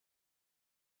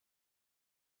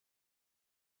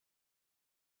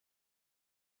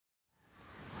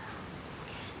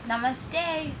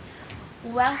Namaste.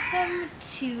 Welcome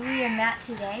to your mat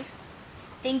today.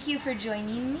 Thank you for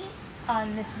joining me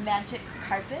on this magic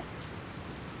carpet.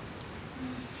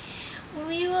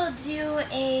 We will do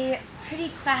a pretty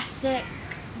classic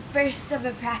burst of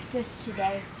a practice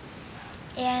today.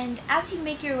 And as you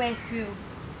make your way through,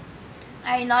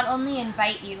 I not only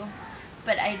invite you,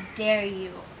 but I dare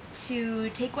you to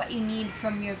take what you need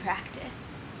from your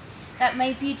practice. That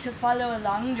might be to follow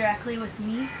along directly with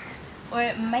me, or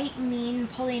it might mean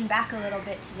pulling back a little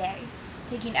bit today,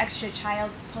 taking extra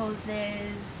child's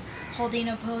poses, holding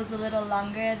a pose a little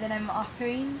longer than I'm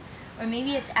offering, or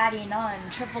maybe it's adding on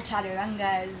triple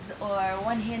chatarungas or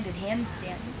one-handed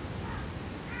handstands.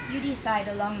 You decide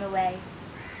along the way.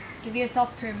 Give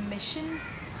yourself permission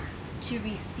to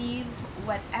receive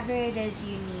whatever it is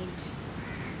you need,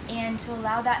 and to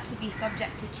allow that to be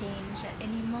subject to change at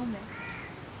any moment.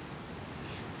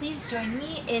 Please join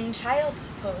me in child's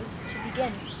pose to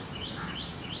begin.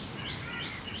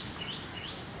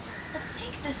 Let's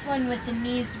take this one with the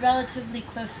knees relatively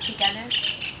close together,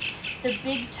 the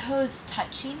big toes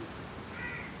touching.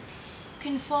 You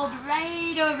can fold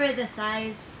right over the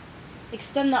thighs.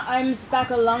 Extend the arms back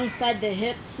alongside the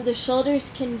hips so the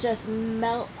shoulders can just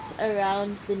melt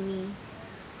around the knees.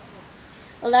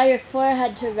 Allow your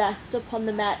forehead to rest upon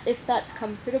the mat if that's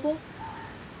comfortable.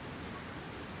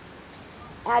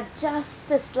 Add just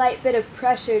a slight bit of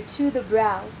pressure to the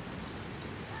brow,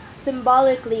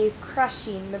 symbolically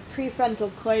crushing the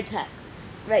prefrontal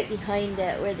cortex right behind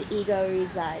it where the ego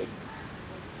resides.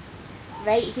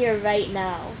 Right here, right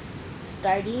now,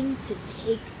 starting to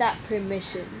take that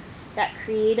permission, that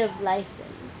creative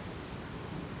license,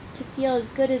 to feel as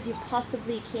good as you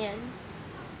possibly can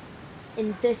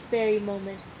in this very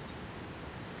moment.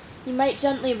 You might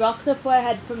gently rock the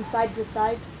forehead from side to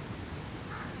side.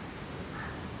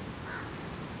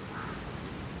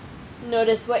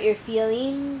 Notice what you're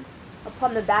feeling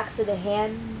upon the backs of the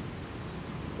hands,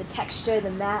 the texture of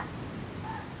the mat.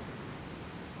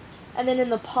 And then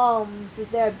in the palms, is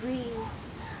there a breeze?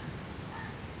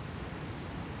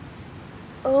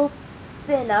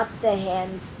 Open up the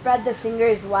hands, spread the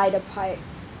fingers wide apart.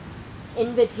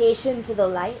 Invitation to the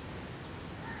light,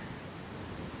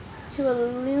 to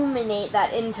illuminate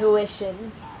that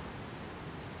intuition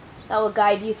that will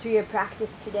guide you through your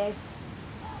practice today.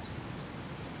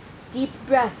 Deep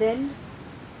breath in.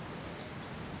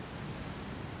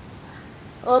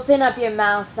 Open up your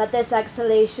mouth. Let this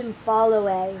exhalation fall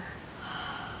away.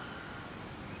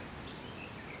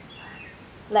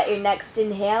 Let your next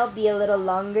inhale be a little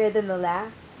longer than the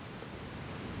last.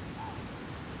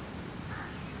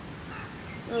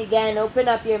 And again, open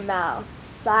up your mouth.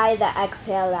 Sigh the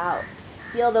exhale out.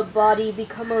 Feel the body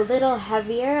become a little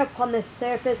heavier upon the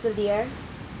surface of the earth.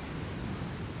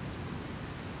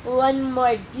 One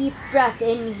more deep breath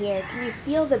in here. Can you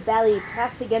feel the belly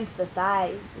press against the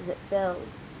thighs as it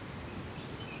fills?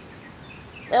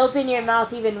 Open your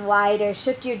mouth even wider.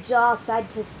 Shift your jaw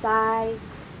side to side.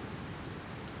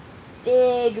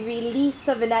 Big release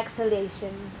of an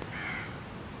exhalation.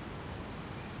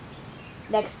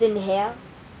 Next inhale.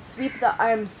 Sweep the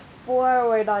arms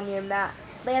forward on your mat.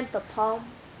 Plant the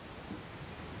palms.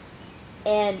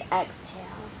 And exhale.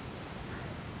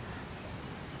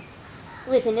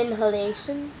 With an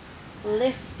inhalation,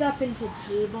 lift up into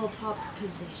tabletop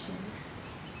position.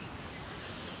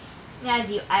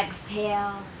 As you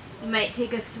exhale, you might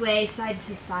take a sway side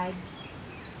to side.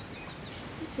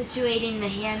 Situating the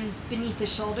hands beneath the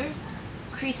shoulders,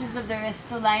 creases of the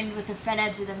wrists aligned with the front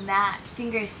edge of the mat,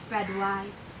 fingers spread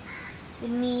wide. The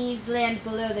knees land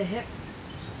below the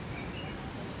hips.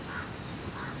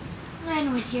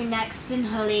 And with your next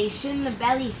inhalation, the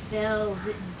belly fills,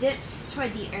 it dips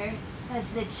toward the earth,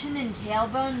 as the chin and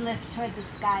tailbone lift toward the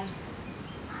sky.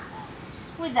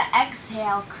 With the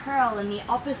exhale, curl in the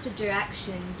opposite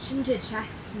direction, chin to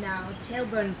chest now,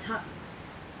 tailbone tucks.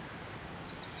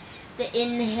 The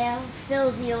inhale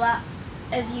fills you up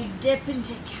as you dip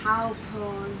into cow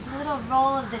pose. A little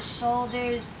roll of the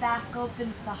shoulders, back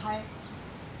opens the heart.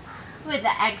 With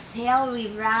the exhale, we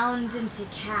round into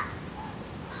cat.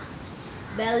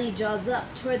 Belly draws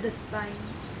up toward the spine.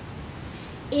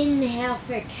 Inhale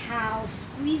for cow.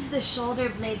 Squeeze the shoulder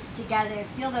blades together.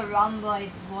 Feel the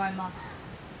rhomboids warm up.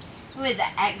 With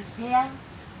the exhale,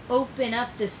 open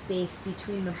up the space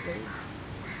between the blades.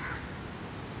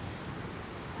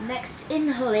 Next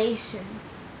inhalation.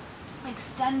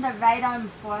 Extend the right arm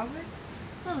forward,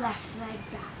 the left leg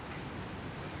back.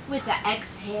 With the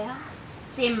exhale,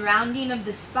 same rounding of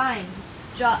the spine.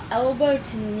 Draw elbow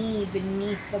to knee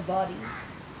beneath the body.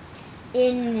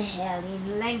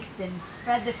 Inhaling, lengthen,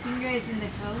 spread the fingers and the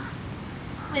toes.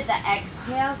 With the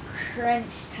exhale,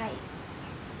 crunch tight.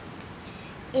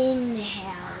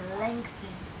 Inhale,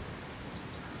 lengthen.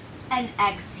 And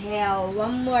exhale,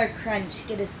 one more crunch.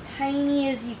 Get as tiny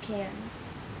as you can.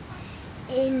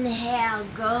 Inhale,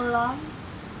 go long.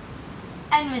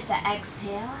 And with the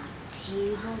exhale,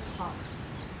 tabletop.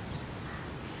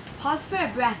 Pause for a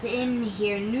breath in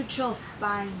here, neutral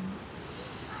spine.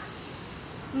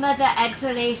 Let the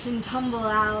exhalation tumble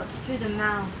out through the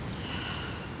mouth.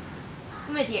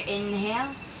 With your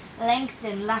inhale,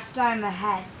 lengthen left arm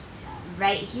ahead.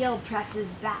 Right heel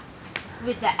presses back.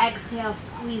 With the exhale,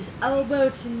 squeeze elbow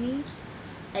to knee.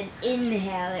 And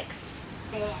inhale,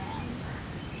 expand.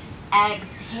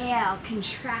 Exhale,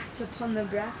 contract upon the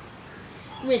breath.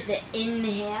 With the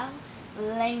inhale,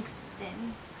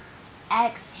 lengthen.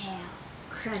 Exhale,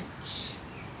 crunch.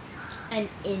 And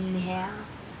inhale,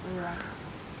 lengthen.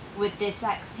 With this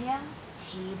exhale,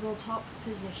 tabletop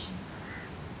position.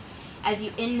 As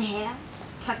you inhale,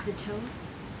 tuck the toes.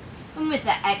 And with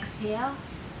the exhale,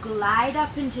 glide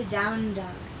up into down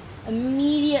dog.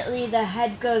 Immediately the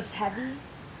head goes heavy,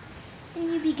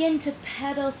 and you begin to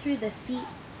pedal through the feet.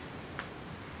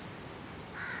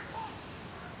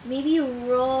 Maybe you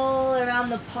roll around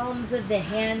the palms of the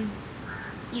hands,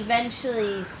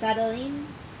 eventually settling.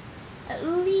 At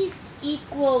least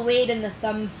equal weight in the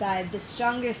thumb side, the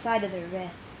stronger side of the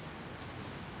wrist.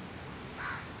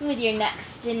 With your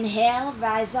next inhale,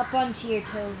 rise up onto your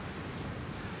toes.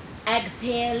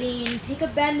 Exhaling, take a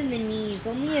bend in the knees,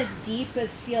 only as deep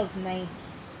as feels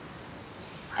nice.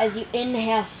 As you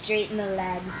inhale, straighten the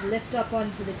legs, lift up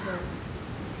onto the toes.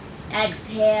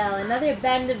 Exhale, another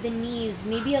bend of the knees,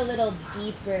 maybe a little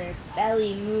deeper,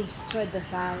 belly moves toward the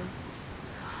thighs.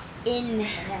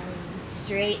 Inhaling,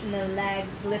 straighten the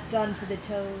legs, lift onto the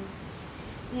toes.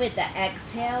 With the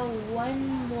exhale, one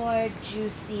more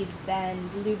juicy bend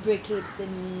lubricates the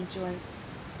knee joints.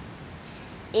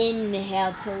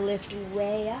 Inhale to lift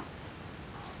way up.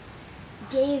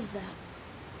 Gaze up.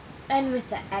 And with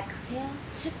the exhale,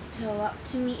 tiptoe up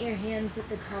to meet your hands at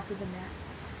the top of the mat.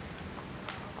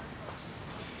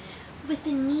 With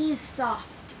the knees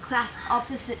soft, clasp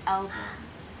opposite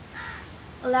elbows.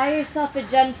 Allow yourself a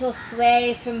gentle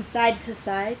sway from side to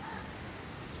side.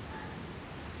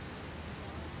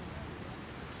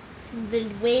 The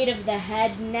weight of the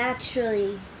head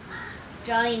naturally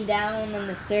drawing down on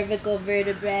the cervical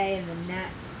vertebrae and the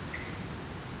neck.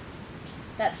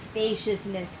 That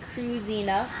spaciousness cruising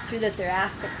up through the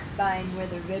thoracic spine where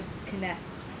the ribs connect.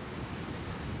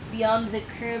 Beyond the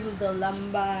curve of the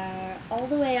lumbar, all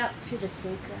the way up through the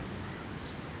sacrum.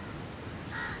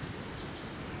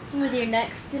 With your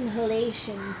next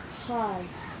inhalation, pause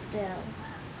still.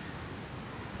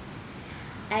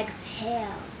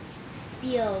 Exhale,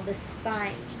 feel the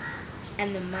spine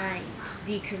and the mind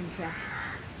decompress.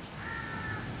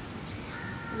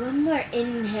 One more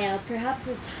inhale, perhaps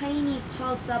a tiny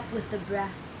pulse up with the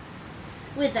breath.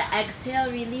 With the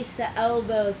exhale, release the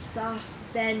elbows, soft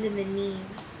bend in the knees.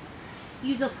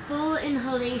 Use a full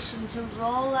inhalation to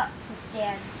roll up to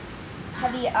stand.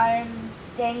 Heavy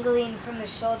arms dangling from the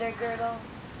shoulder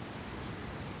girdles.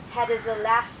 Head is the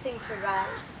last thing to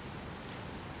rise.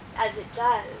 As it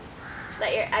does,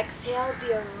 let your exhale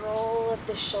be a roll of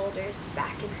the shoulders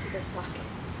back into the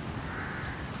sockets.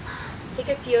 Take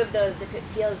a few of those if it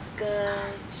feels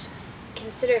good.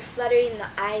 Consider fluttering the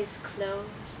eyes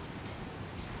closed.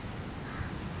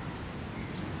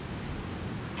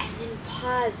 And then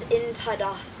pause in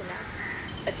Tadasana,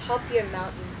 atop your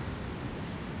mountain.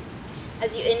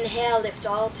 As you inhale, lift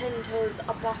all 10 toes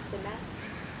up off the mat.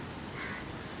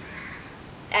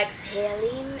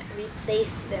 Exhaling,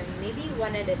 replace them, maybe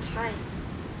one at a time.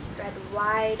 Spread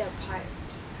wide apart.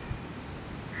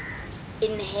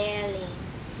 Inhaling,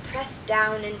 press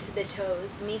down into the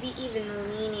toes, maybe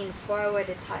even leaning forward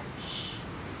a touch.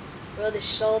 Roll the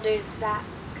shoulders back,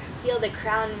 feel the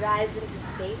crown rise into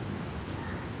space.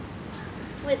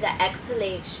 With the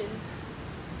exhalation,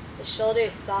 the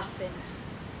shoulders soften.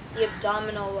 The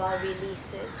abdominal wall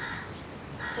releases.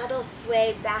 Subtle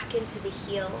sway back into the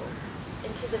heels,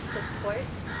 into the support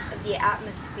of the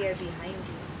atmosphere behind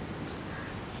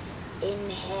you.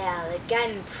 Inhale,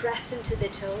 again press into the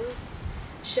toes.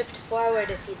 Shift forward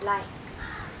if you'd like.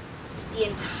 The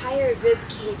entire rib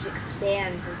cage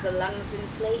expands as the lungs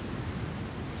inflate.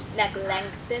 Neck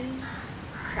lengthens,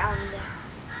 crown lifts.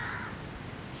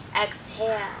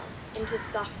 Exhale into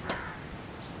softness.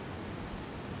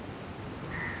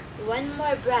 One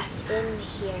more breath in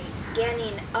here,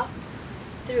 scanning up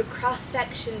through cross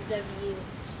sections of you.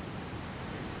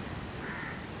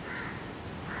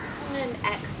 And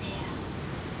exhale.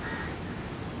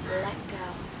 Let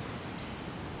go.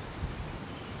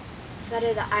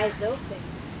 flutter the eyes open.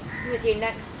 With your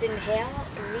next inhale,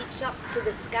 reach up to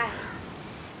the sky.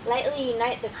 Lightly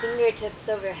unite the fingertips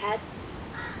overhead.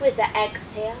 With the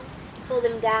exhale, pull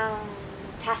them down,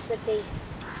 past the face,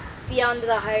 beyond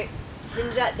the heart,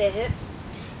 hinge at the hips,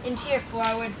 into your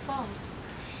forward fold.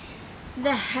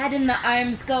 The head and the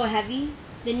arms go heavy,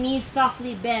 the knees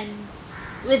softly bend.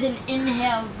 With an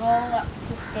inhale, roll up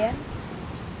to stand.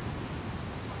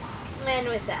 And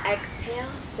with the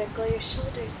exhale, circle your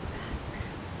shoulders back.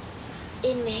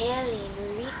 Inhaling,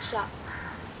 reach up.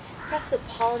 Press the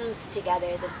palms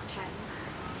together this time.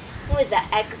 With the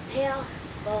exhale,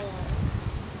 fold.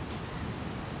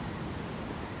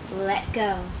 Let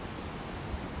go.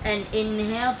 And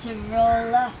inhale to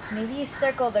roll up. Maybe you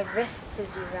circle the wrists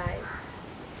as you rise.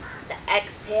 The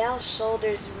exhale,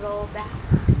 shoulders roll back.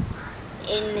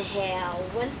 Inhale,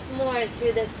 once more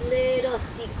through this little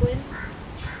sequence.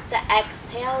 The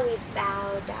exhale, we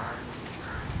bow down.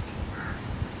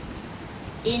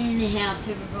 Inhale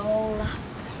to roll up.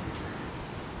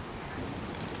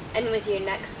 And with your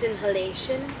next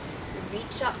inhalation,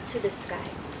 reach up to the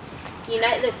sky.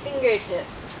 Unite the fingertips.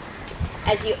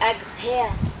 As you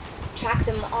exhale, track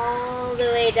them all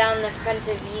the way down the front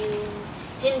of you.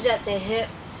 Hinge at the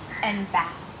hips and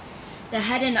bow. The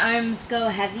head and arms go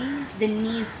heavy, the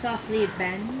knees softly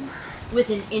bend. With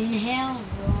an inhale,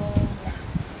 roll up.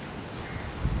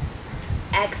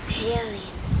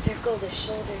 Exhaling, circle the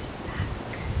shoulders back.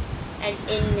 And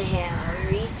inhale,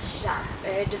 reach up,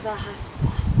 Urdhva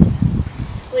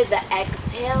Hastasana. With the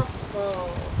exhale,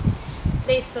 fold.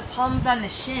 Place the palms on the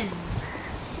shins.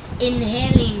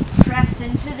 Inhaling, press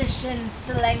into the shins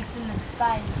to lengthen the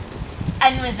spine.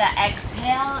 And with the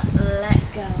exhale, let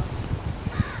go.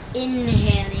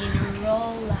 Inhaling,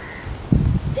 roll up.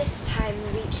 This time,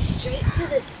 reach straight to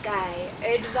the sky,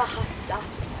 Urdhva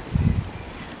Hastasana.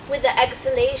 With the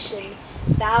exhalation,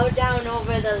 bow down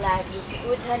over the legs,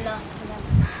 Uttanasana.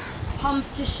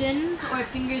 Palms to shins or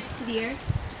fingers to the earth.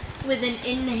 With an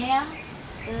inhale,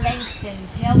 lengthen,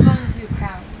 tailbone through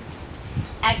crown.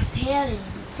 Exhaling,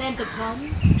 plant the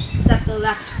palms, step the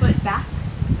left foot back,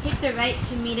 take the right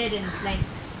to meet it in plank.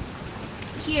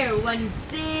 Here, one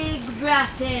big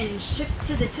breath in, shift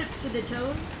to the tips of the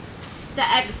toes. The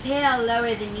exhale,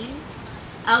 lower the knees.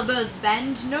 Elbows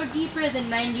bend no deeper than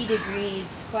 90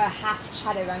 degrees for a half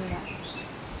chaturanga.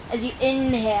 As you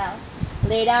inhale,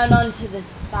 lay down onto the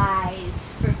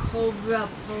thighs for cobra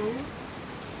pose.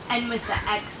 And with the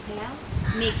exhale,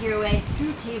 make your way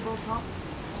through tabletop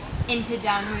into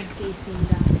downward facing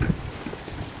dog.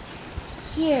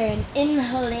 Here, an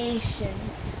inhalation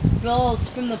rolls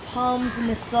from the palms and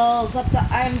the soles up the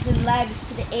arms and legs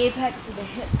to the apex of the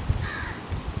hips.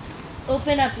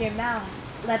 Open up your mouth.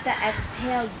 Let the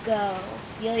exhale go.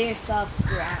 Feel yourself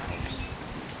ground.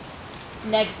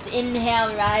 Next,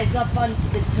 inhale, rise up onto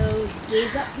the toes.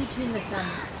 Gaze up between the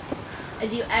thumbs.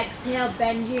 As you exhale,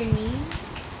 bend your knees.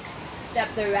 Step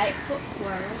the right foot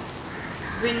forward.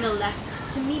 Bring the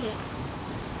left to meet it.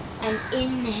 And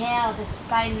inhale, the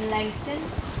spine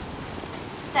lengthens.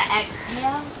 The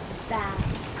exhale, bow.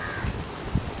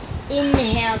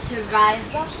 Inhale to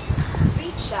rise up,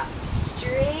 reach up,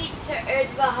 straight to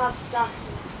Urdhva Hastasana.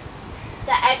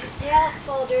 The exhale,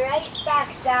 fold right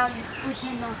back down,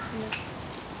 Uttanasana.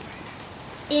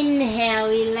 Inhale,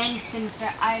 we lengthen for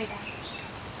Ardha.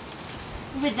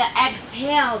 With the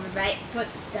exhale, right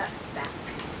foot steps back.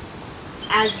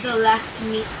 As the left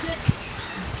meets it,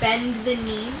 bend the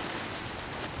knees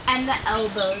and the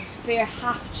elbows for your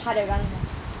half chaturanga.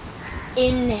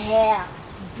 Inhale,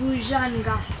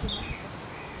 Bhujangasana.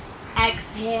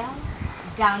 Exhale,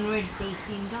 downward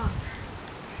facing dog.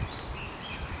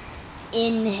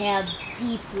 Inhale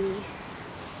deeply.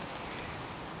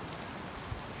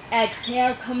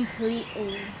 Exhale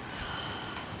completely.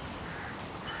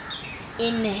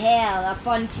 Inhale up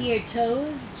onto your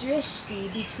toes, drishti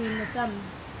between the thumbs.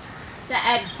 The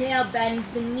exhale, bend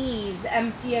the knees,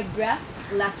 empty your breath,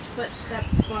 left foot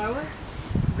steps forward,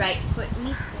 right foot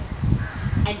meets it.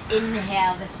 And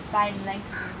inhale, the spine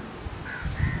lengthens.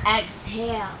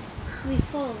 Exhale, we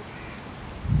fold.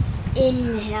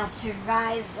 Inhale to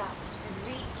rise up,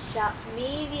 reach up,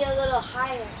 maybe a little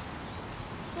higher.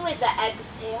 With the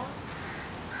exhale,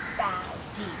 bow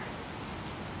deep.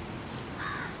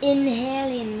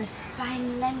 Inhaling, the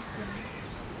spine lengthens.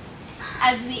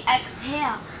 As we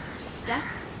exhale, step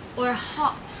or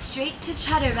hop straight to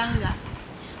chaturanga,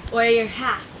 or your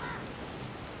half.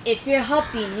 If you're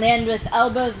hopping, land with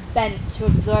elbows bent to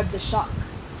absorb the shock.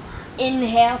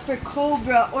 Inhale for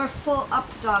cobra or full up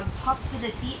dog, tops of the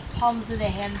feet, palms of the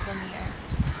hands on the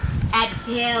earth.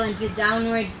 Exhale into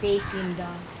downward facing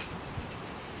dog.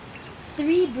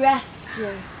 3 breaths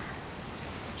here.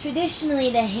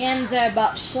 Traditionally, the hands are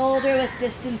about shoulder width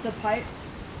distance apart,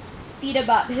 feet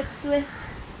about hips width.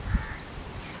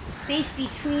 The space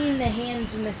between the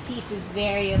hands and the feet is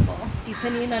variable,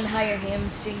 depending on how your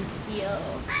hamstrings feel,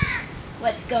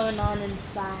 what's going on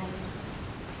inside.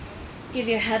 Give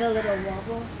your head a little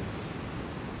wobble.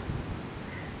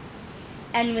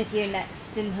 And with your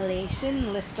next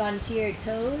inhalation, lift onto your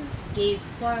toes, gaze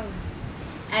forward.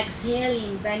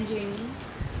 Exhaling, bend your knees.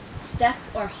 Step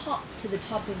or hop to the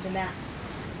top of the mat.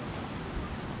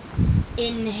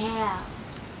 Inhale,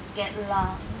 get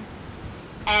long.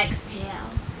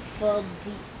 Exhale, fold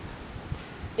deep.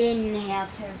 Inhale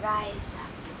to rise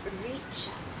up, reach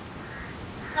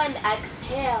up. And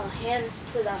exhale,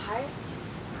 hands to the heart,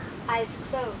 eyes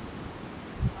closed.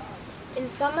 In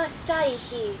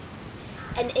Namaste,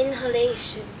 an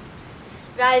inhalation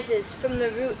rises from the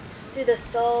roots through the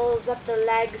soles, up the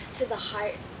legs to the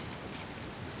heart.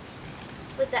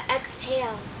 With the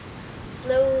exhale,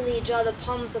 slowly draw the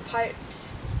palms apart.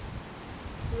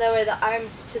 Lower the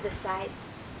arms to the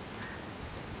sides.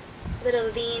 Little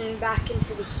lean back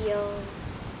into the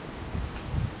heels.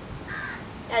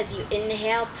 As you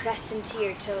inhale, press into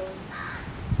your toes.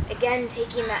 Again,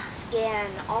 taking that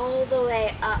scan all the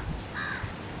way up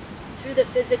through the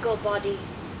physical body.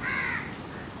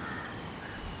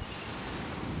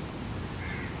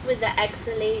 With the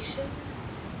exhalation,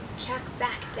 track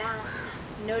back down,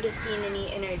 noticing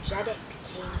any energetic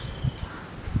changes.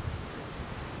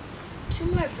 2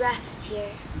 more breaths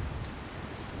here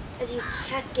as you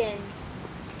check in,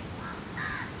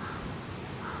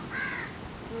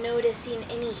 noticing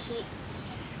any heat,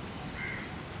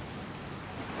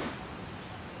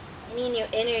 any new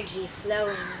energy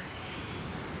flowing.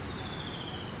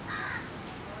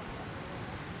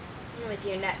 And with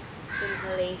your next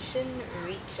inhalation,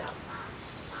 reach up.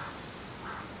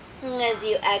 And as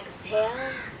you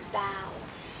exhale, bow.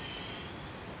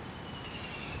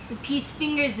 The peace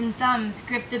fingers and thumbs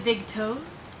grip the big toes.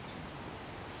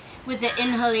 With the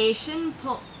inhalation,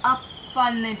 pull up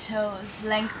on the toes,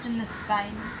 lengthen the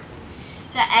spine.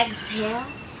 The exhale,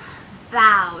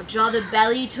 bow. Draw the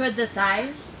belly toward the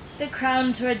thighs, the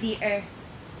crown toward the earth.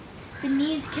 The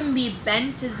knees can be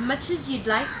bent as much as you'd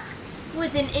like.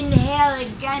 With an inhale,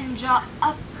 again, draw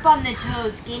up on the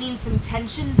toes, gaining some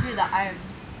tension through the arms.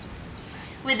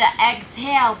 With the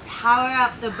exhale, power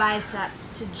up the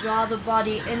biceps to draw the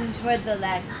body in toward the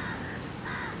legs.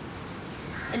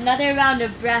 Another round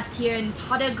of breath here in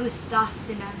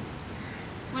Padangusthasana,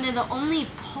 one of the only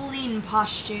pulling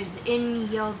postures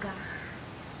in yoga.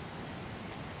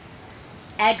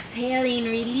 Exhaling,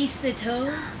 release the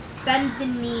toes, bend the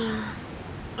knees.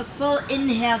 A full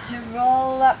inhale to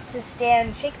roll up to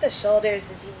stand. Shake the shoulders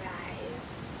as you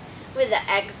rise. With the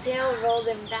exhale, roll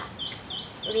them back.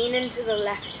 Lean into the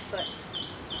left foot.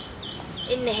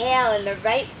 Inhale and the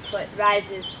right foot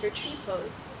rises for tree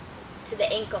pose to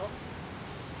the ankle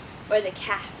or the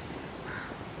calf.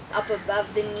 Up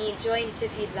above the knee joint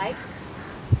if you'd like.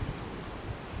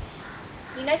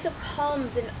 Unite the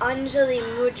palms in Anjali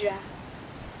Mudra.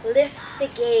 Lift the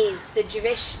gaze, the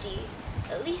drishti,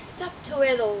 at least up to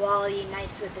where the wall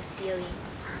unites with the ceiling.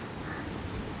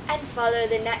 And follow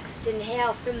the next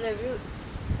inhale from the roots.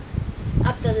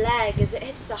 Up the leg as it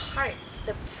hits the heart,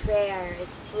 the prayer is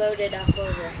floated up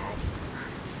overhead.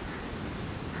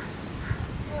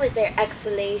 With their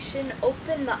exhalation,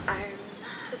 open the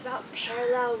arms about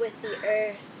parallel with the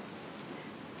earth.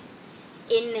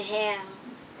 Inhale,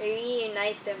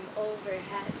 reunite them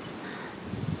overhead.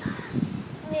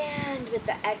 And with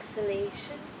the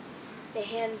exhalation, the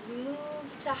hands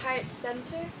move to heart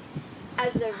center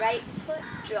as the right foot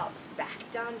drops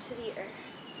back down to the earth.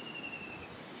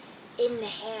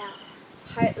 Inhale,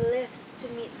 heart lifts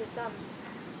to meet the thumbs.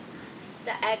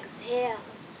 The exhale,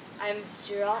 arms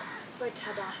drop for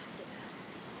Tadasana.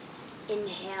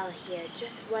 Inhale here,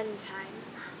 just one time.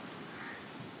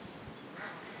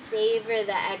 Savor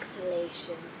the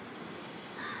exhalation.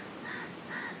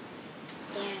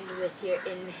 And with your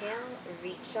inhale,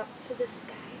 reach up to the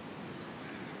sky.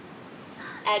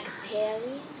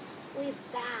 Exhaling, we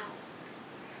bow.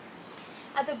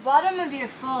 At the bottom of your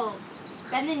fold,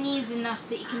 bend the knees enough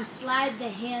that you can slide the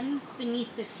hands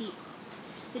beneath the feet.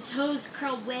 The toes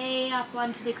curl way up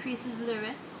onto the creases of the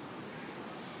wrists.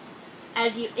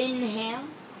 As you inhale,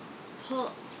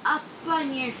 pull up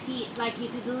on your feet like you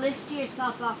could lift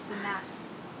yourself off the mat.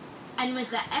 And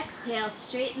with the exhale,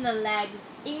 straighten the legs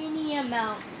any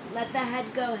amount. Let the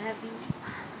head go heavy.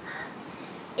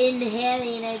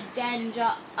 Inhaling again,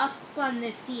 draw up on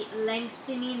the feet,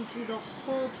 lengthening through the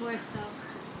whole torso.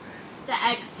 The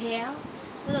exhale,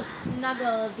 little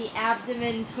snuggle of the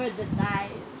abdomen toward the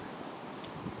thighs.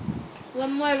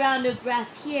 One more round of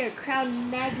breath here, crown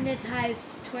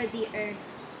magnetized toward the earth.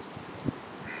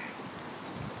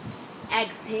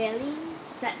 Exhaling,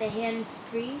 set the hands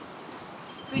free.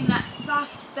 Bring that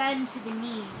soft bend to the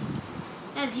knees.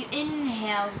 As you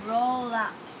inhale, roll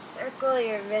up, circle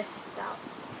your wrists out.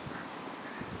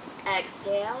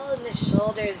 Exhale, and the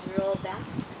shoulders roll back.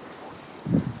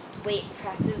 Weight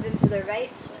presses into the right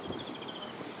foot.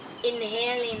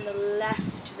 Inhaling, the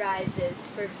left rises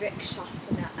for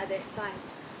Vrikshasana, other side.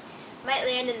 Might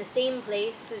land in the same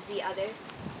place as the other,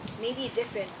 maybe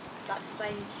different, that's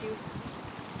fine too.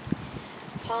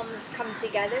 Palms come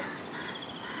together,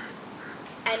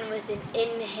 and with an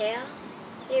inhale,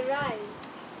 they rise.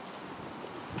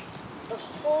 The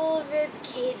whole rib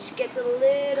cage gets a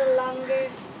little longer.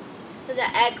 With the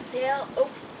exhale,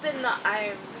 open the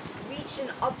arms, reach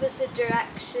in opposite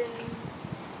directions.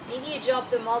 Maybe you drop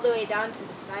them all the way down to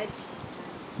the sides this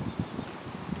time.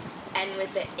 And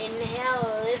with the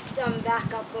inhale, lift them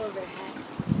back up overhead.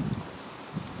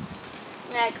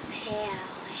 Exhale,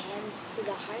 hands to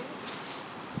the heart.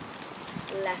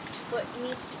 Left foot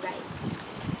meets right.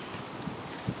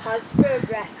 Pause for a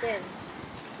breath in.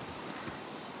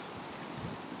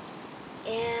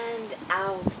 And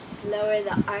out. Lower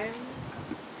the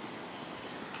arms.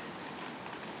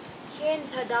 Here in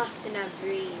Tadasana,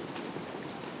 breathe.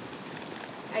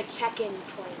 Our check-in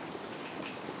point.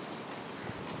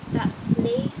 That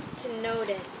place to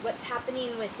notice what's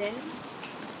happening within.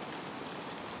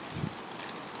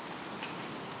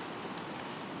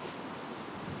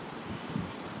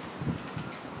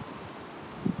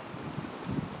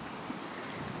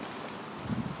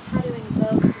 How to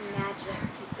invoke some magic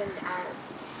to send out.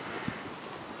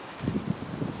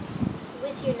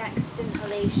 With your next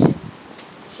inhalation,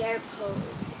 chair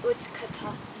pose,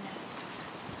 Utkatasana.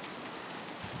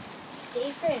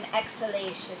 Stay for an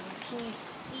exhalation. Can you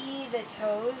see the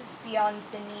toes beyond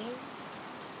the knees?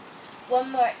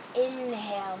 One more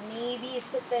inhale. Maybe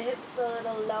sit the hips a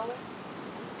little lower.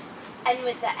 And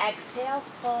with the exhale,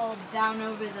 fold down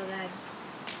over the legs.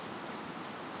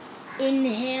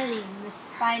 Inhaling, the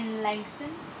spine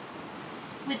lengthens.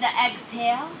 With the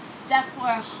exhale, step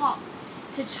or hop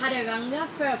to chaturanga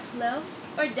for a flow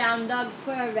or down dog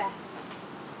for a rest.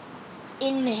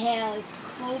 Inhale is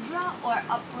cobra or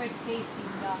upward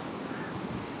facing dog.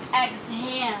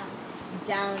 Exhale,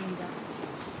 down dog.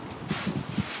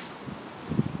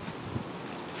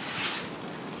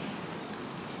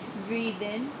 Breathe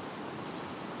in.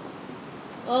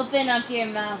 Open up your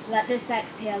mouth, let this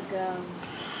exhale go.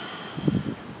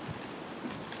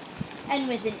 And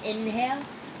with an inhale,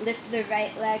 lift the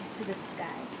right leg to the sky.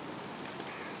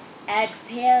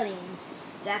 Exhaling,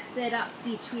 step it up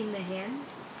between the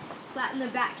hands. Flatten the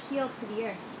back heel to the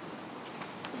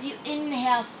earth. As you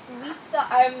inhale, sweep the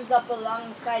arms up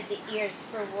alongside the ears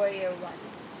for warrior one.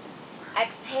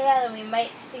 Exhale, and we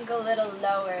might sink a little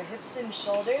lower, hips and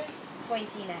shoulders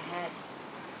pointing ahead.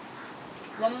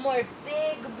 One more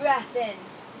big breath in.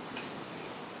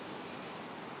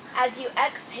 As you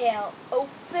exhale,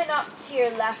 open up to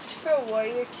your left for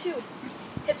warrior two.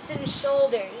 Hips and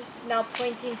shoulders now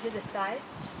pointing to the side.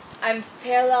 Arms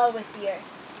parallel with the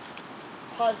earth.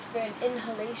 Pause for an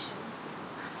inhalation.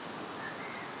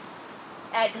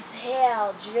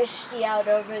 Exhale, drishti out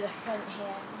over the front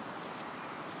hands.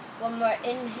 One more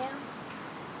inhale.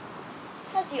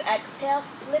 As you exhale,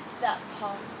 flip that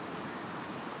palm.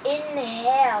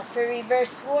 Inhale for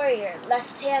reverse warrior.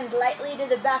 Left hand lightly to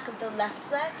the back of the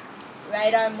left leg.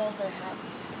 Right arm overhead.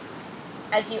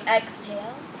 As you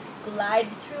exhale, glide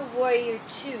through warrior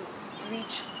two.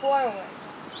 Reach forward.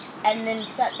 And then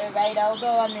set the right elbow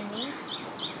on the knee.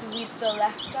 Sweep the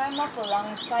left arm up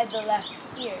alongside the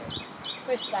left ear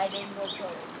for side angle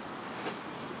pose.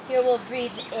 Here we'll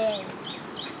breathe in.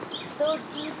 So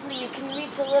deeply you can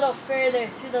reach a little further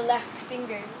through the left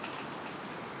fingers.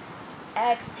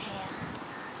 Exhale.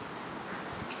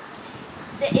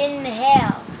 The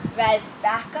inhale, rise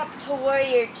back up to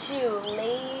warrior two,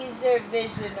 laser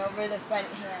vision over the front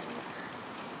hand.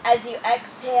 As you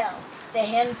exhale, the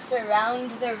hands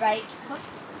surround the right foot.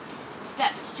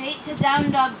 Step straight to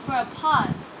down dog for a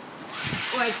pause,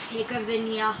 or take a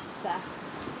vinyasa.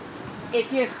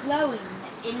 If you're flowing,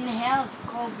 inhales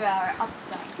cobra or up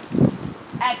dog.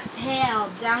 Exhale,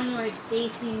 downward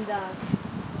facing dog.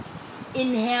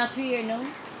 Inhale through your nose,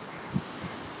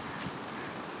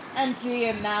 and through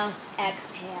your mouth,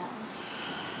 exhale.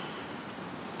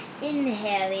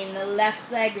 Inhaling, the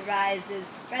left leg rises,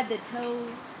 spread the toes.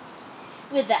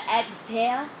 With the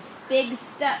exhale, big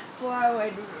step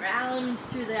forward, round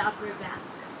through the upper back.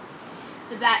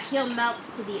 The back heel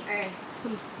melts to the earth,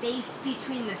 some space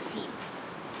between the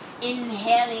feet.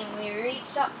 Inhaling, we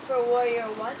reach up for warrior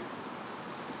one.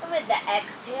 And with the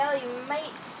exhale, you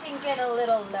might sink in a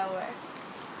little lower.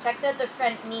 Check that the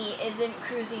front knee isn't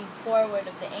cruising forward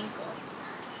of the ankle.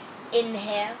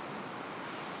 Inhale.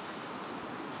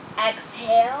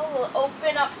 Exhale, we'll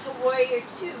open up to warrior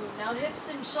two. Now hips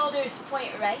and shoulders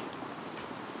point right.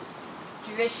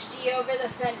 Drishti over the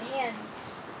front hand.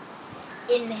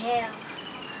 Inhale.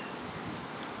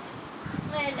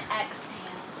 And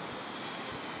exhale.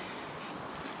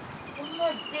 One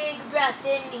more big breath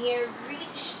in here. Reach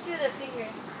through the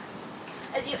fingers.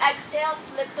 As you exhale,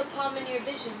 flip the palm in your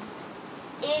vision.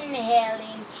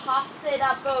 Inhaling, toss it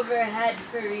up overhead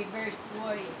for reverse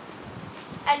warrior.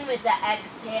 And with the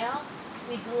exhale,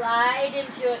 we glide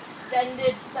into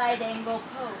extended side angle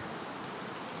pose.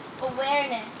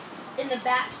 Awareness in the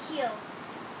back heel.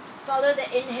 Follow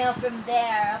the inhale from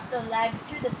there, up the leg,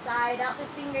 through the side, out the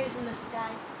fingers in the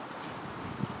sky.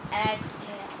 Exhale.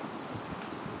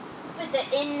 With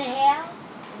the inhale,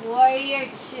 warrior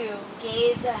two,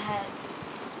 gaze ahead.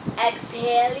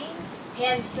 Exhaling,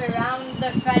 hands surround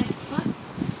the front foot.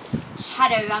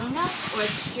 Chaturanga, or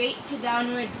straight to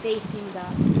downward facing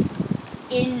dog.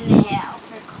 Inhale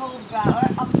for cobra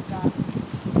or up dog.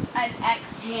 And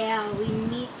exhale, we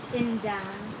meet in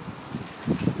down.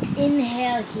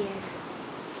 Inhale here.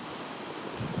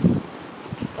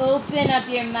 Open up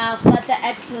your mouth, let the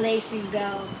exhalation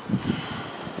go.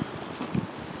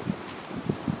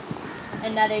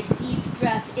 Another deep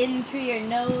breath in through your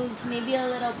nose, maybe a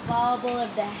little bobble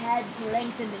of the head to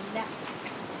lengthen the neck.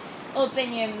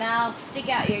 Open your mouth, stick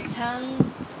out your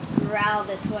tongue, growl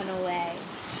this one away.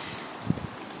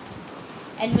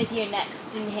 And with your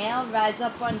next inhale, rise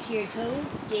up onto your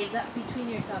toes, gaze up between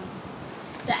your thumbs.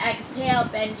 The exhale,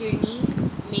 bend your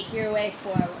knees, make your way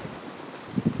forward.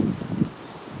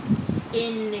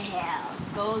 Inhale,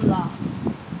 go long.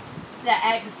 The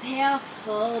exhale,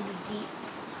 fold deep.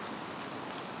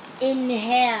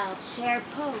 Inhale, chair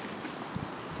pose.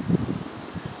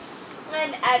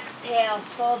 And exhale,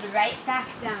 fold right back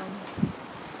down.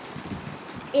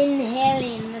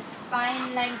 Inhaling, the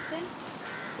spine lengthens.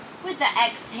 With the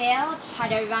exhale,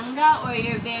 chaturanga or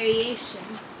your variation.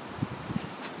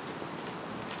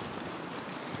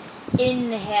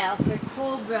 Inhale for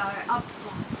cobra or up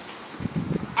dog.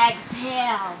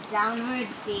 Exhale, downward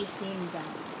facing dog.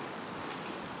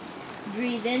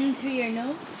 Breathe in through your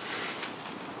nose.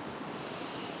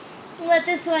 Let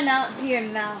this one out through your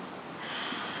mouth.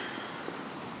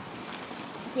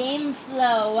 Same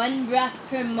flow, one breath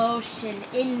per motion.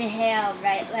 Inhale,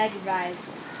 right leg rises.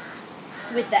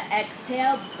 With the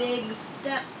exhale, big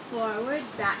step forward,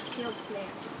 back heel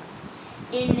plants.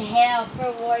 Inhale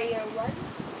for warrior one.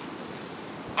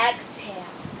 Exhale,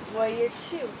 warrior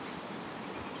two.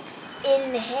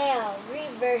 Inhale,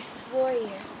 reverse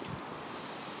warrior.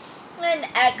 And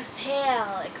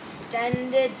exhale,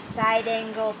 extended side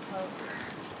angle pose.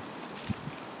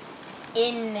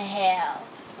 Inhale,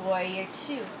 warrior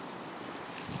two.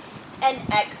 And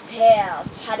exhale,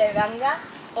 chaturanga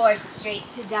or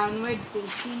straight to downward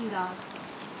facing dog.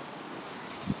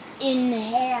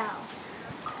 Inhale,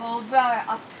 cobra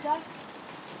or up dog.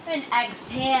 And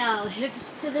exhale,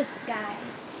 hips to the sky.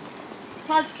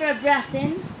 Pause for a breath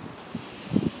in.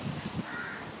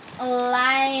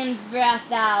 Lion's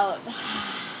breath out.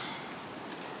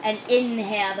 And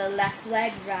inhale, the left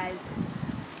leg rises.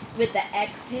 With the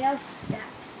exhale, step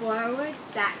forward,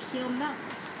 back heel melts.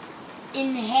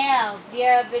 Inhale,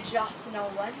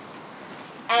 Virabhadrasana 1.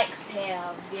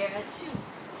 Exhale, Vira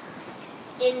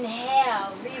 2.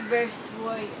 Inhale, reverse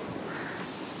warrior.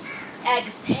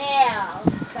 Exhale,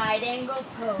 side angle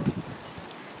pose.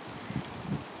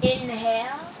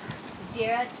 Inhale,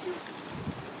 Vira 2.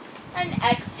 And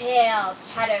exhale,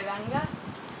 chaturanga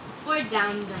or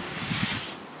down dog.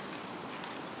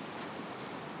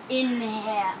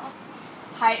 Inhale,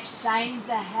 heart shines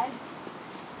ahead.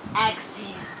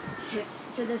 Exhale,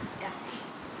 hips to the sky.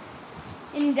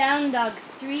 In down dog,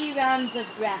 3 rounds of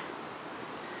breath.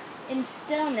 In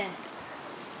stillness,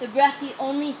 the breath the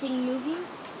only thing moving?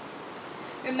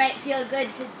 Or it might feel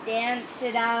good to dance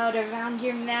it out around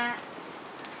your mat.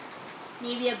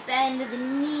 Maybe a bend of the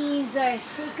knees or a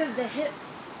shake of the hips.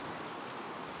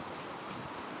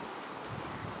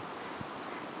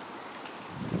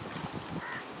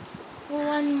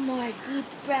 One more deep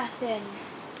breath in.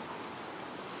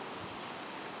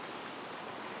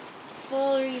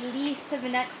 Full release of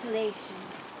an exhalation.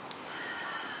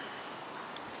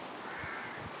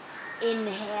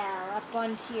 Inhale up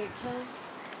onto your toes.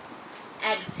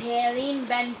 Exhaling,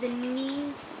 bend the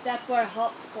knees, step or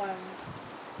halt forward.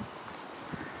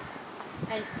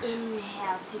 And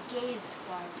inhale to gaze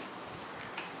forward.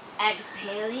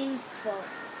 Exhaling, fold.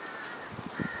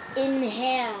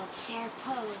 Inhale, chair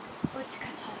pose,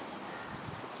 Utkatasana.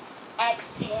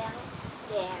 Exhale,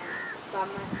 stand,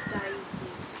 Samastha.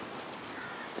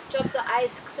 Drop the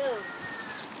eyes closed.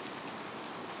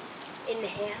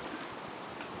 Inhale.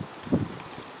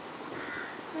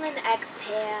 And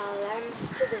exhale, arms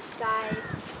to the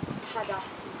sides,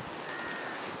 Tadasana.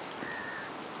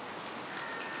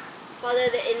 Follow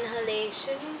the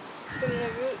inhalation from the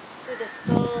roots through the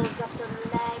soles of the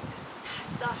legs,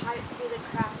 past the heart through the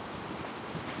crown.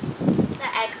 The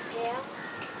exhale,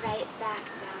 right back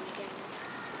down again.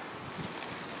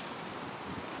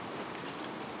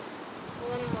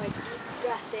 One more deep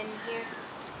breath in here.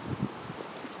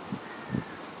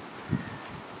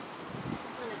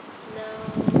 And a slow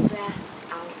breath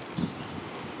out.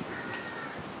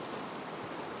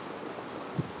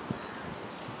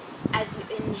 As you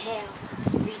inhale,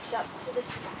 reach up to the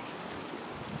sky.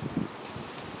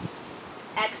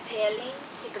 Exhaling,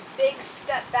 take a big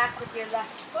step back with your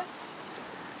left foot.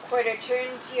 Quarter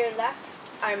turn to your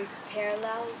left, arms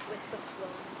parallel with the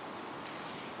floor.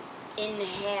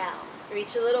 Inhale,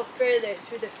 reach a little further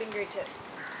through the fingertips.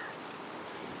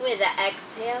 With the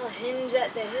exhale, hinge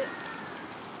at the hips.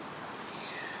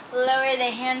 Lower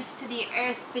the hands to the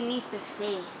earth beneath the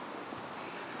face.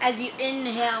 As you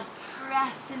inhale,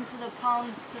 press into the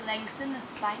palms to lengthen the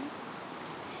spine.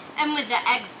 And with the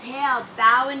exhale,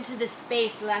 bow into the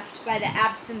space left by the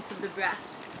absence of the breath.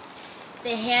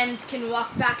 The hands can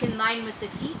walk back in line with the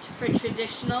feet for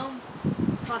traditional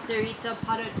Prasarita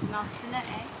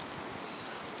Padottanasana.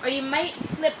 Or you might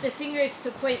flip the fingers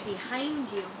to point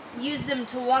behind you. Use them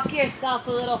to walk yourself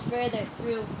a little further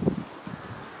through.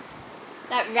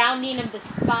 That rounding of the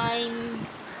spine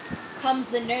calms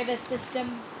the nervous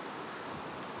system.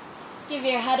 Give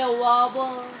your head a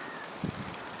wobble.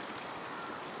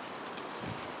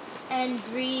 And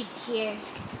breathe here.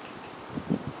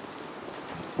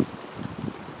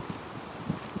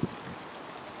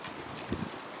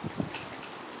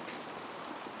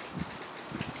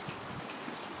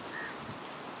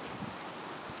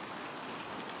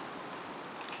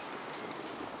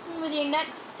 And with your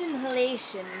next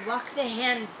inhalation, walk the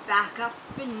hands back up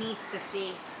beneath the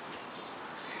face.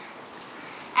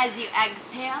 As you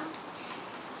exhale,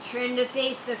 turn to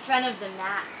face the front of the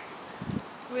mat.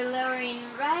 We're lowering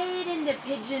right into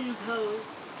pigeon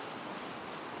pose.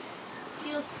 So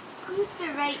you'll scoot the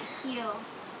right heel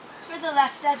toward the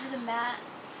left edge of the mat.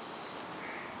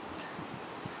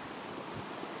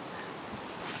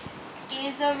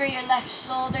 Gaze over your left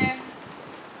shoulder,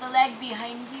 the leg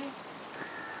behind you.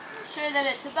 Ensure that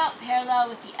it's about parallel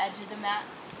with the edge of the mat.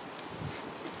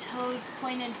 The toes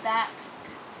pointed back.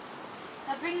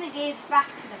 Now bring the gaze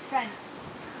back to the front.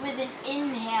 With an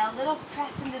inhale, little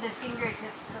press into the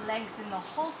fingertips to lengthen the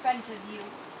whole front of you.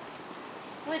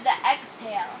 With the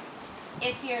exhale,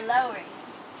 if you're lowering,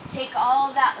 take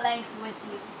all that length with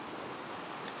you.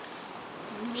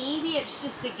 Maybe it's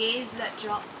just the gaze that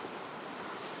drops.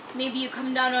 Maybe you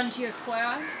come down onto your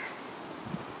forearms,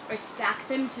 or stack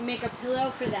them to make a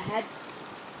pillow for the head.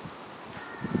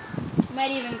 You might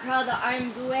even curl the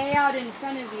arms way out in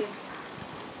front of you.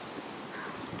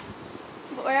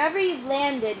 But wherever you've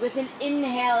landed, with an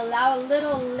inhale, allow a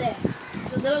little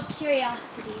lift, a little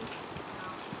curiosity.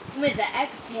 With the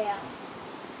exhale,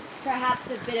 perhaps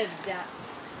a bit of depth.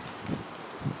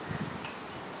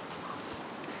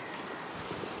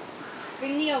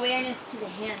 Bring the awareness to the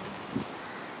hands.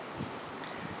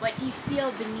 What do you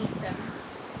feel beneath them?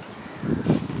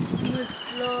 Smooth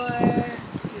floor,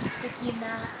 your sticky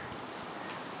mat.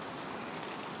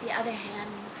 The other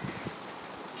hand.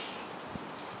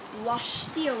 Wash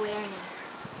the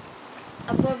awareness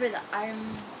up over the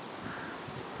arms.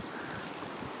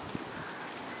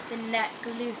 The neck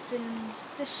loosens,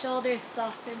 the shoulders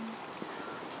soften.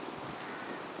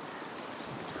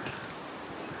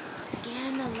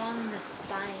 Scan along the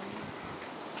spine.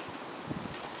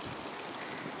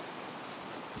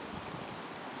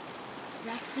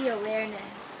 Wrap the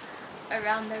awareness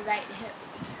around the right hip.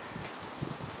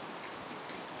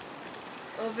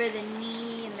 Over the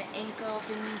knee and the ankle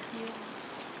beneath you.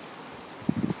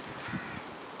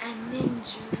 And then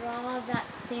draw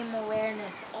that same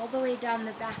awareness all the way down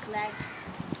the back leg,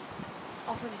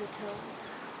 off of the toes.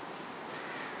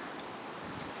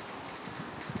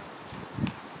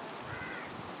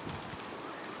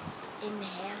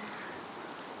 Inhale.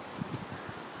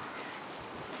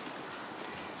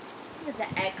 With the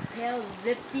exhale,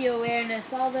 zip the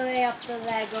awareness all the way up the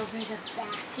leg, over the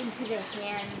back, into the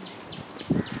hands.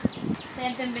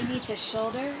 Plant them beneath the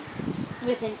shoulders.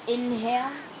 With an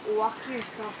inhale, walk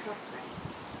yourself upright.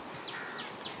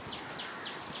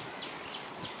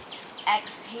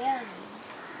 Exhaling,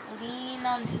 lean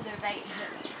onto the right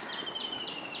hip.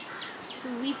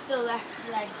 Sweep the left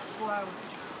leg forward.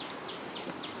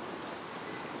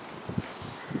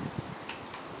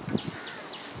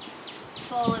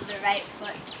 Sole of the right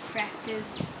foot presses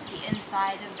to the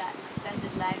inside of that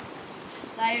extended leg.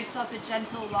 Allow yourself a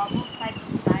gentle wobble side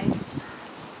to side.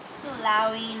 Just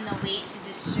allowing the weight to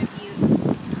distribute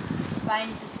spine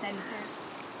to center.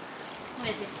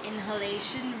 With an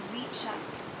inhalation, reach up.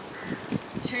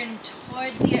 Turn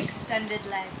toward the extended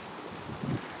leg.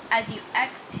 As you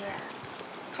exhale,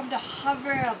 come to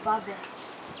hover above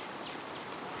it.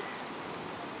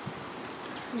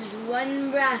 Just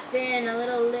one breath in, a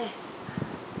little lift.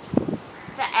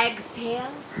 The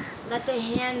exhale, let the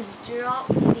hands drop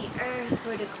to the earth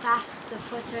or to clasp the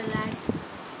foot or leg.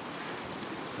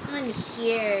 And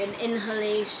here, an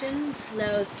inhalation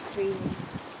flows freely.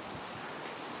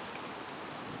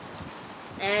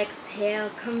 Exhale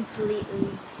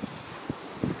completely.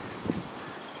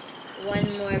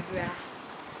 One more breath.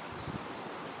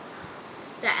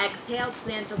 The exhale,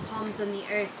 plant the palms on the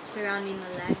earth surrounding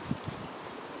the leg.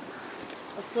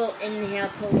 A full inhale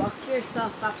to walk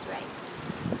yourself upright.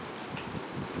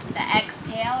 The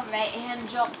exhale, right hand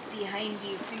drops behind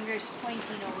you, fingers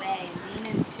pointing away, lean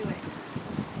into it.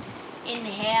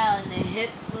 Inhale and the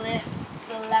hips lift,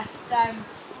 the left arm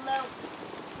floats.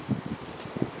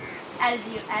 As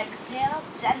you exhale,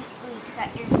 gently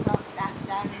set yourself back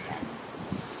down again.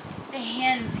 The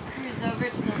hands cruise over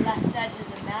to the left edge of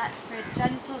the mat for a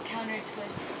gentle counter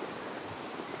twist.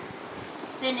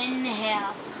 Then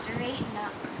inhale, straighten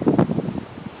up.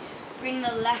 Bring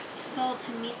the left sole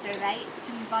to meet the right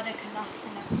in Baddha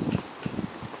Konasana.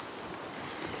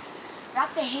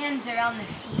 Wrap the hands around the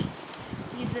feet.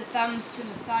 Use the thumbs to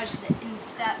massage the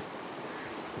instep.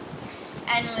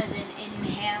 And with an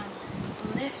inhale,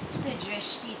 lift the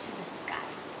drishti to the sky.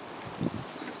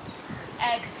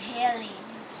 Exhaling,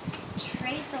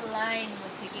 trace a line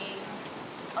with the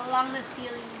gaze along the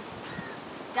ceiling,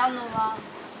 down the wall,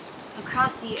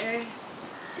 across the earth,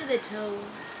 to the toes.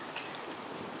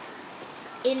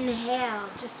 Inhale,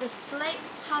 just a slight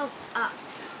pulse up,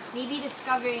 maybe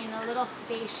discovering a little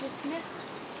spaciousness.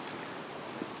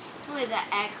 With the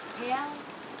exhale,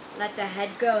 let the head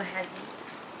go heavy.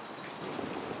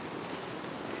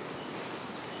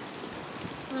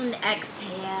 And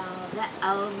exhale, the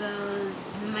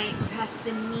elbows might press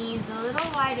the knees a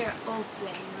little wider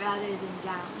open rather than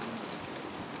down.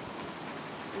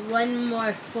 One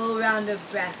more full round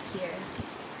of breath here.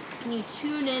 Can you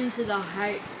tune into the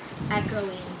heart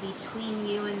echoing between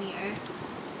you and the earth?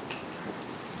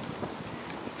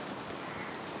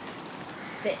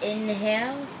 The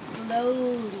inhale,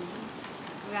 slowly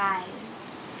rise.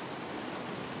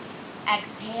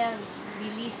 Exhaling,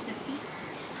 release the feet.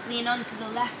 Lean onto the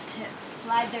left hip,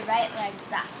 slide the right leg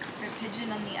back for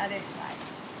pigeon on the other side.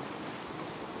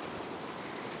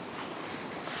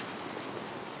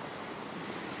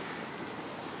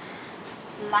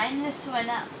 Line this one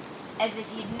up as if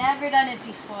you'd never done it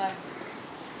before.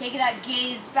 Take that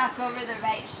gaze back over the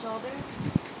right shoulder.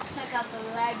 Check out the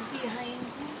leg behind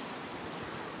you.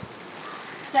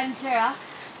 Center up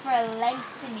for a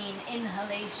lengthening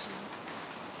inhalation.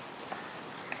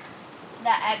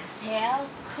 The exhale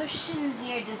cushions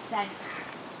your descent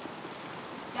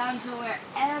down to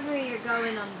wherever you're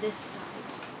going on this side.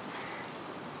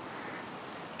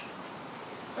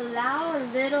 Allow a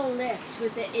little lift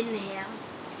with the inhale.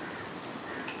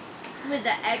 With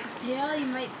the exhale, you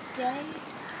might stay.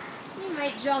 You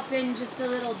might drop in just a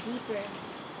little deeper.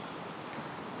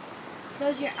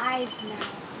 Close your eyes now.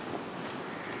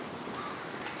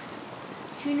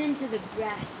 Tune into the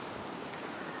breath,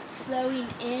 flowing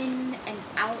in and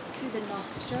out through the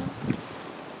nostril,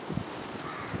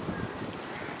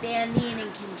 expanding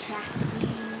and contracting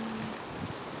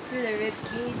through the rib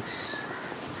cage.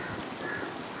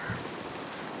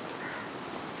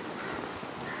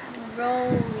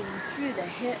 Rolling through the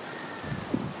hips,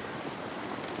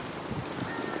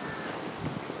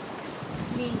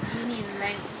 maintaining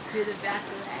length through the back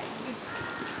leg.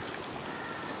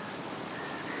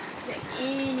 Is there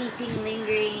anything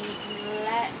lingering you can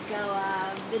let go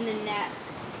of in the neck,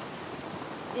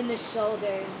 in the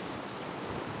shoulders?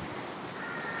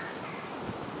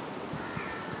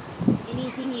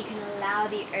 Anything you can allow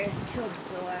the earth to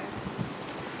absorb?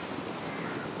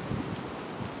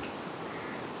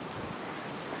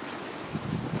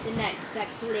 The next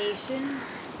exhalation,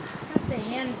 press the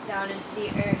hands down into the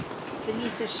earth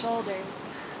beneath the shoulders.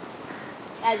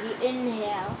 As you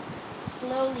inhale,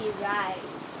 slowly rise.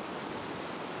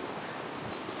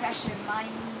 Fresh your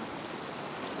mind.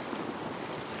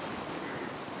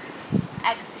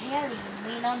 Exhale. exhaling,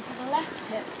 lean onto the left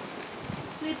hip.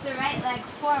 Sweep the right leg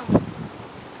forward.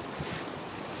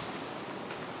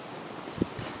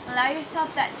 Allow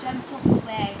yourself that gentle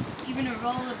sway, even a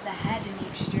roll of the head in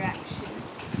each direction,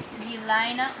 as you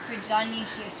line up for Jani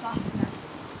Shirsasana.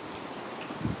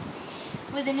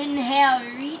 With an inhale,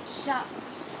 reach up.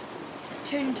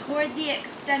 Turn toward the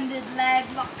extended leg,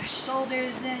 lock the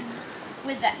shoulders in.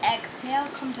 With the exhale,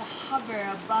 come to hover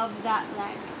above that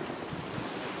leg.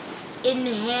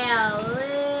 Inhale,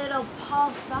 little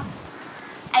pulse up.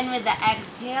 And with the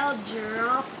exhale,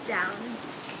 drop down.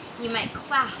 You might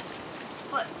clasp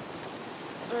foot,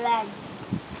 leg.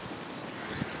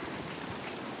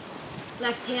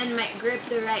 Left hand might grip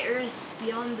the right wrist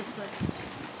beyond the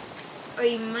foot. Or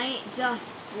you might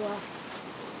just float.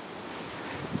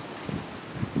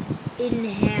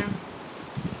 Inhale.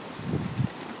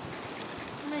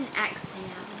 And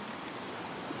exhale.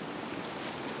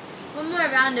 One more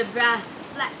round of breath.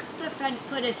 Flex the front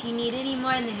foot if you need any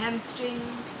more in the hamstring.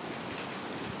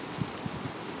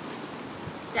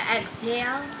 The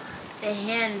exhale, the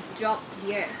hands drop to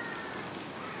the earth.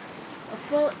 A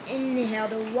full inhale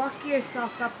to walk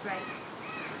yourself upright.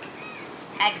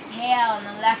 Exhale, and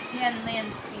the left hand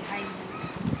lands behind you.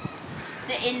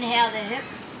 The inhale, the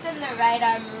hips and the right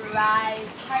arm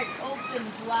rise, heart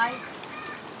opens wide.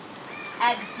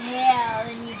 Exhale,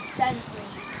 and you gently,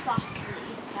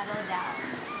 softly settle down.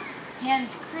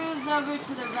 Hands cruise over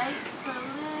to the right for a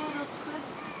little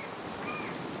twist.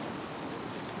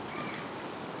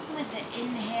 With the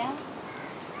inhale,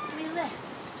 we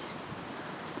lift.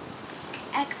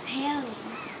 Exhaling,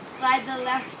 slide the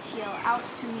left heel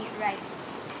out to meet right.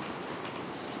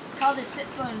 Crawl the sit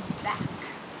bones back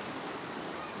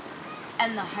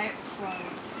and the heart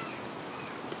forward.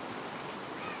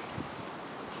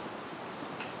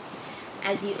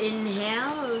 As you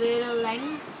inhale, a little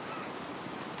length.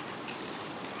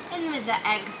 And with the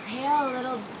exhale, a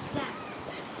little depth.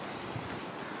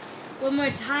 One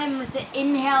more time with the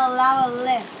inhale, allow a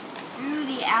lift through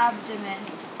the abdomen,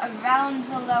 around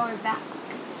the lower back.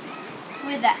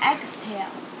 With the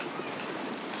exhale,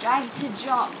 strive to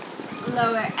drop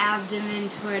lower abdomen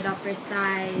toward upper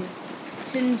thighs,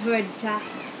 chin toward chest.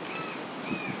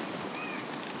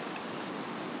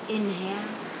 Inhale.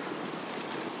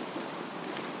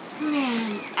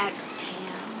 And exhale.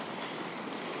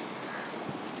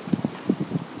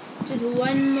 Just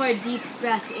one more deep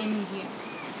breath in here.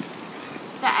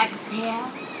 The exhale,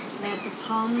 plant the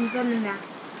palms on the mat.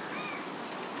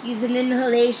 Use an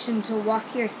inhalation to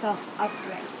walk yourself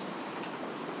upright.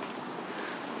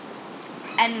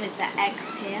 And with the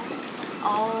exhale,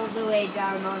 all the way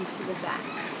down onto the back.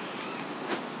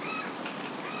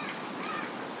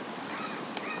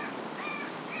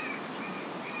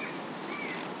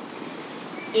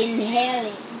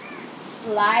 Inhaling,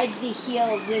 slide the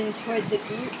heels in toward the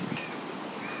glutes.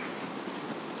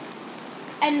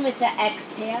 And with the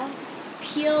exhale,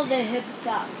 peel the hips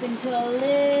up into a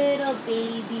little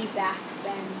baby back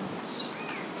bend.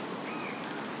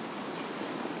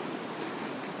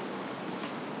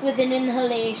 With an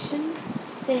inhalation,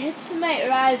 the hips might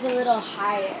rise a little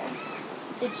higher.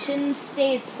 The chin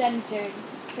stays centered,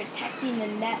 protecting the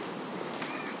neck.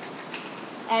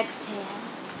 Exhale.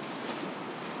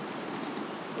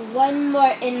 One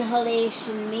more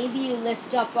inhalation, maybe you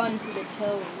lift up onto the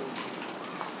toes.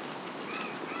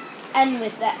 And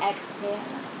with the exhale,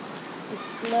 you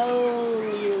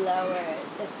slowly lower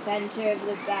the center of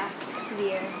the back to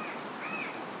the earth.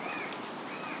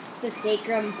 The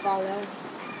sacrum follows.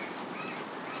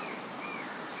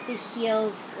 The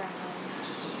heels ground.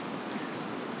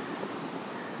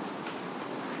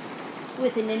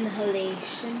 With an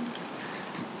inhalation,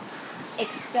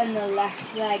 extend the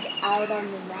left leg out on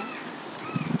the mat,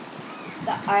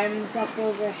 the arms up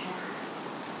overhead.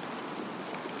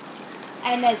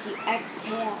 And as you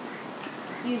exhale,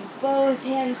 use both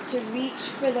hands to reach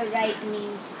for the right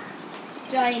knee,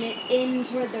 drawing it in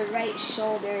toward the right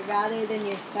shoulder rather than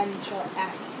your central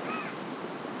axis.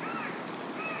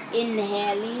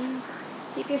 Inhaling,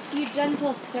 take a few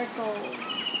gentle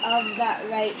circles of that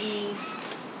right knee.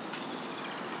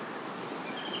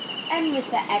 And with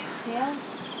the exhale,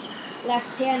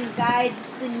 left hand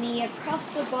guides the knee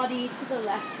across the body to the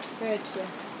left for a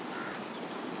twist.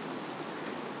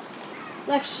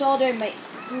 Left shoulder might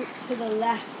scoot to the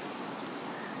left.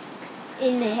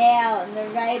 Inhale, and the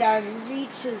right arm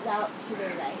reaches out to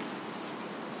the right.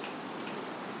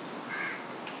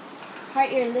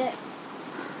 Part your lips.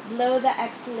 Blow the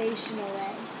exhalation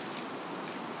away.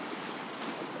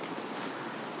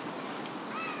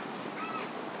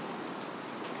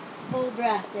 Full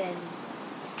breath in.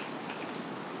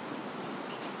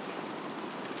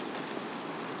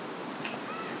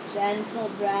 Gentle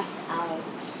breath out.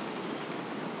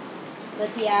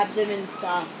 Let the abdomen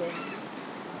soften.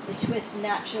 The twist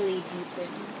naturally deepens.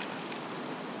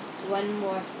 One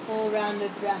more full round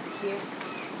of breath here.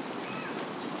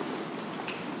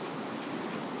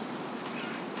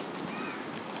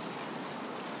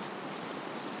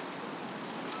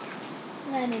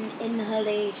 And an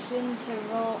inhalation to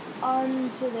roll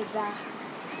onto the back.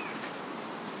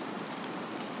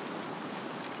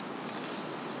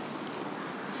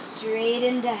 Straight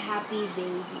into happy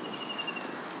baby.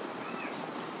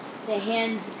 The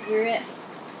hands grip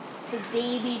the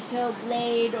baby toe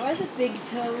blade or the big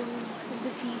toes of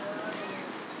the feet.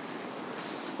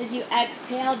 As you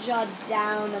exhale, draw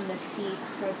down on the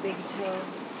feet or big toes,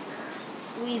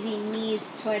 squeezing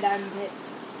knees toward armpits.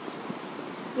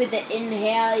 With the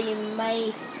inhale, you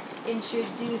might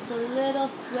introduce a little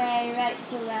sway right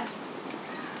to left.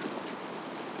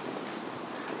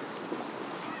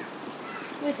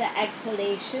 With the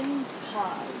exhalation,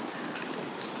 pause.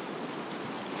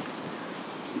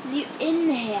 As you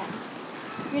inhale,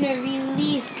 you're going to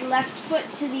release left foot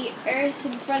to the earth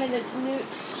in front of the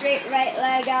glute, straight right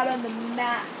leg out on the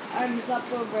mat, arms up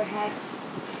overhead.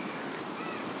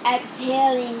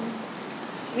 Exhaling,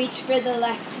 reach for the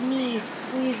left knee,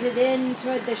 squeeze it in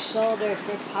toward the shoulder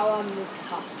for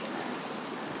Pawamuktasana.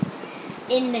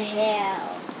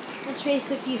 Inhale. We'll trace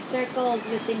a few circles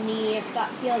with the knee if that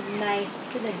feels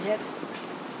nice to the hip.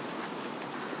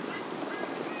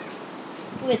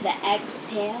 With the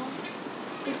exhale,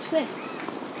 the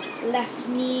twist. Left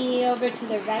knee over to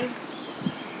the right.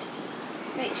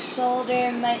 Right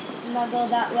shoulder might snuggle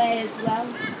that way as well.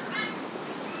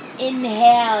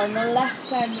 Inhale, and the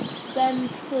left arm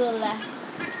extends to the left.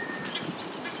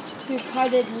 Through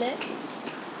parted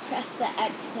lips, press the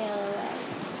exhale away.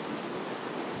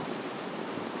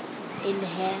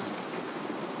 Inhale.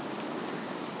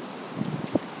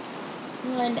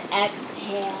 And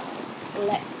exhale.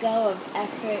 Let go of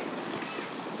effort.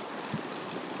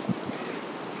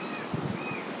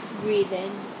 Breathe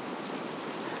in.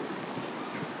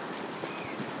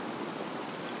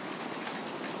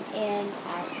 And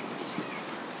out.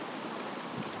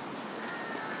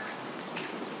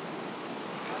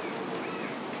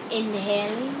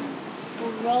 Inhaling,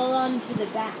 we'll roll onto the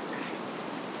back.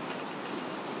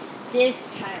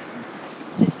 This time,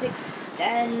 just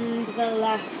extend the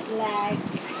left leg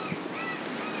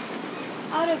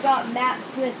out about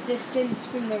mat's width distance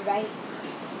from the right.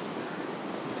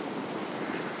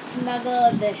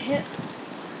 Snuggle the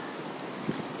hips,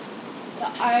 the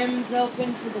arms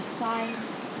open to the sides.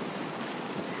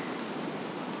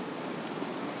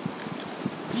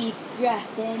 Deep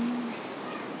breath in.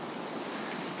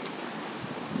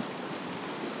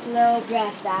 Slow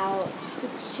breath out. The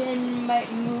chin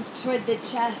might move toward the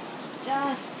chest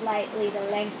just slightly to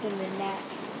lengthen the neck.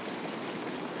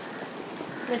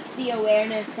 Lift the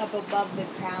awareness up above the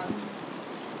crown.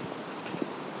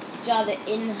 Draw the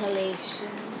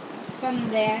inhalation. From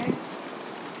there,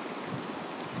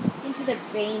 into the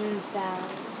brain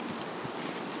cells.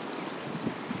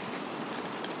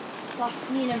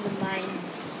 Softening of the mind.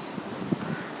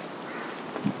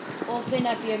 Open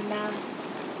up your mouth.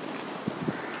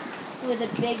 With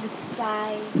a big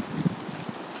sigh,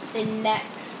 the neck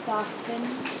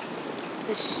softens,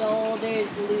 the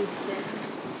shoulders loosen,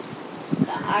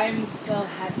 the arms go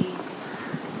heavy.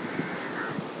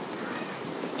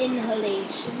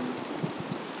 Inhalation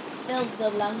fills the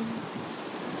lungs,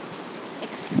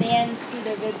 expands through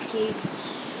the ribcage,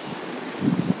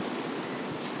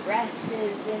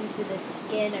 presses into the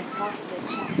skin across the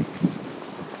chest.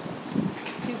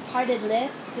 Through parted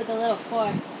lips with a little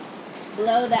force.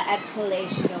 Blow the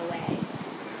exhalation away,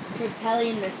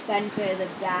 propelling the center of the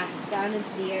back down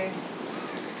into the earth.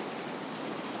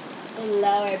 The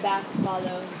lower back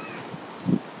follows.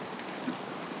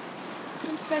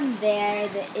 And from there,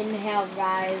 the inhale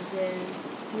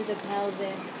rises through the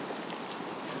pelvis,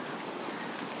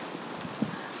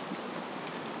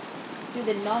 through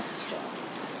the nostrils.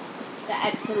 The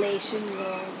exhalation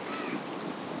rolls,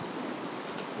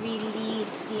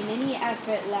 releasing any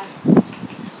effort left.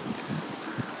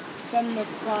 From the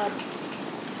quads,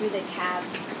 through the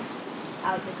calves,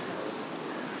 out the toes.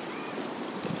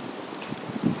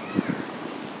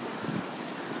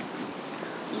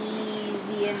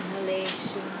 Easy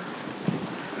inhalation.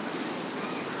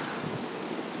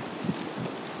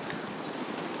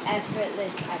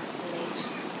 Effortless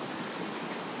exhalation.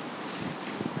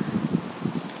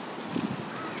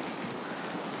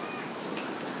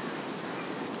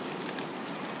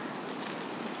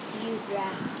 A few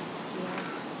breaths here.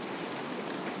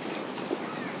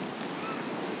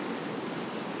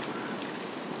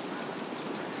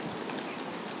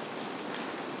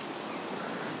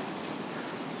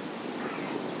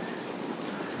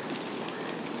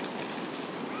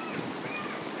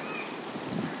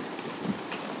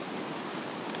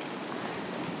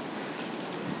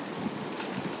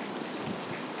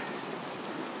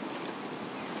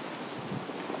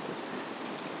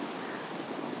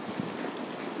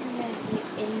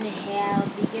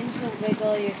 gentle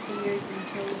wiggle your fingers and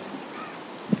toes.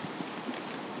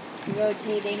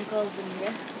 Rotate ankles and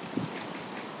wrists.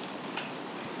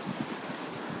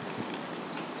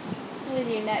 With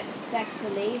your next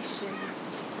exhalation,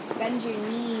 bend your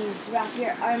knees, wrap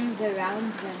your arms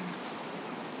around them.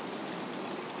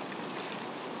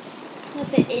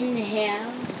 With the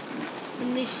inhale,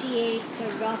 initiate a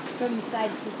rock from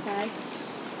side to side.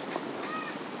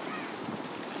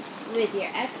 With your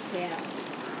exhale,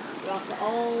 rock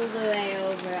all the way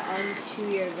over onto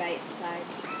your right side.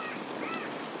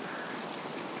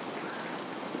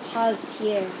 Pause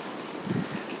here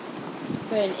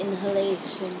for an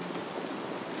inhalation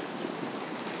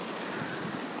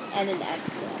and an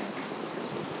exhale.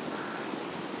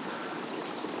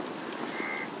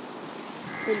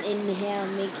 Then inhale,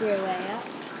 make your way up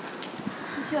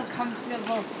into a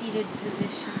comfortable seated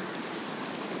position.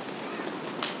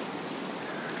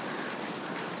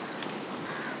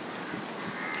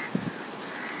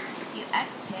 As you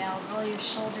exhale, roll your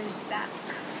shoulders back,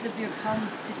 flip your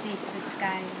palms to face the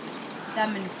sky,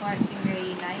 thumb and forefinger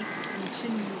unite, and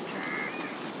chin neutral.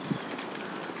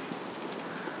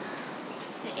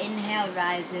 The inhale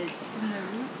rises from the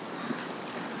roots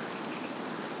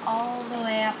all the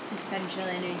way up the central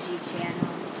energy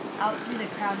channel, out through the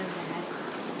crown of the head.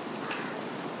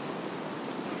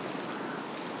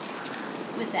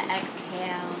 With the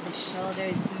exhale, the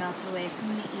shoulders melt away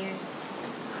from the ears.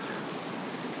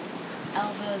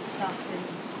 Elbows soften.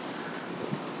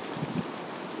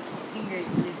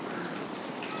 Fingers loosen.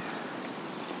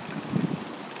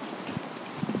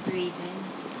 Breathe in.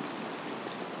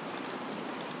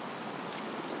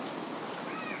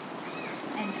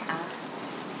 And out.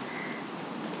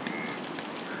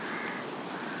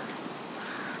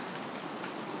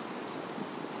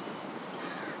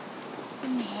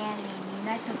 Inhaling,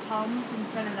 unite the palms in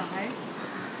front of the heart.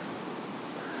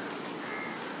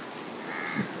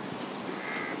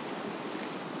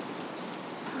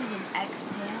 With an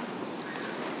exhale,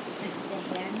 lift the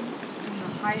hands from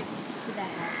the heart to the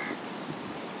head.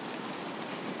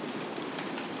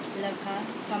 Loka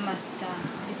samasta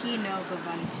sukhino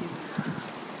bhavantu.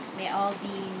 May all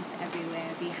beings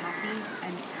everywhere be happy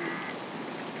and free.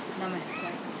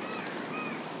 Namaste.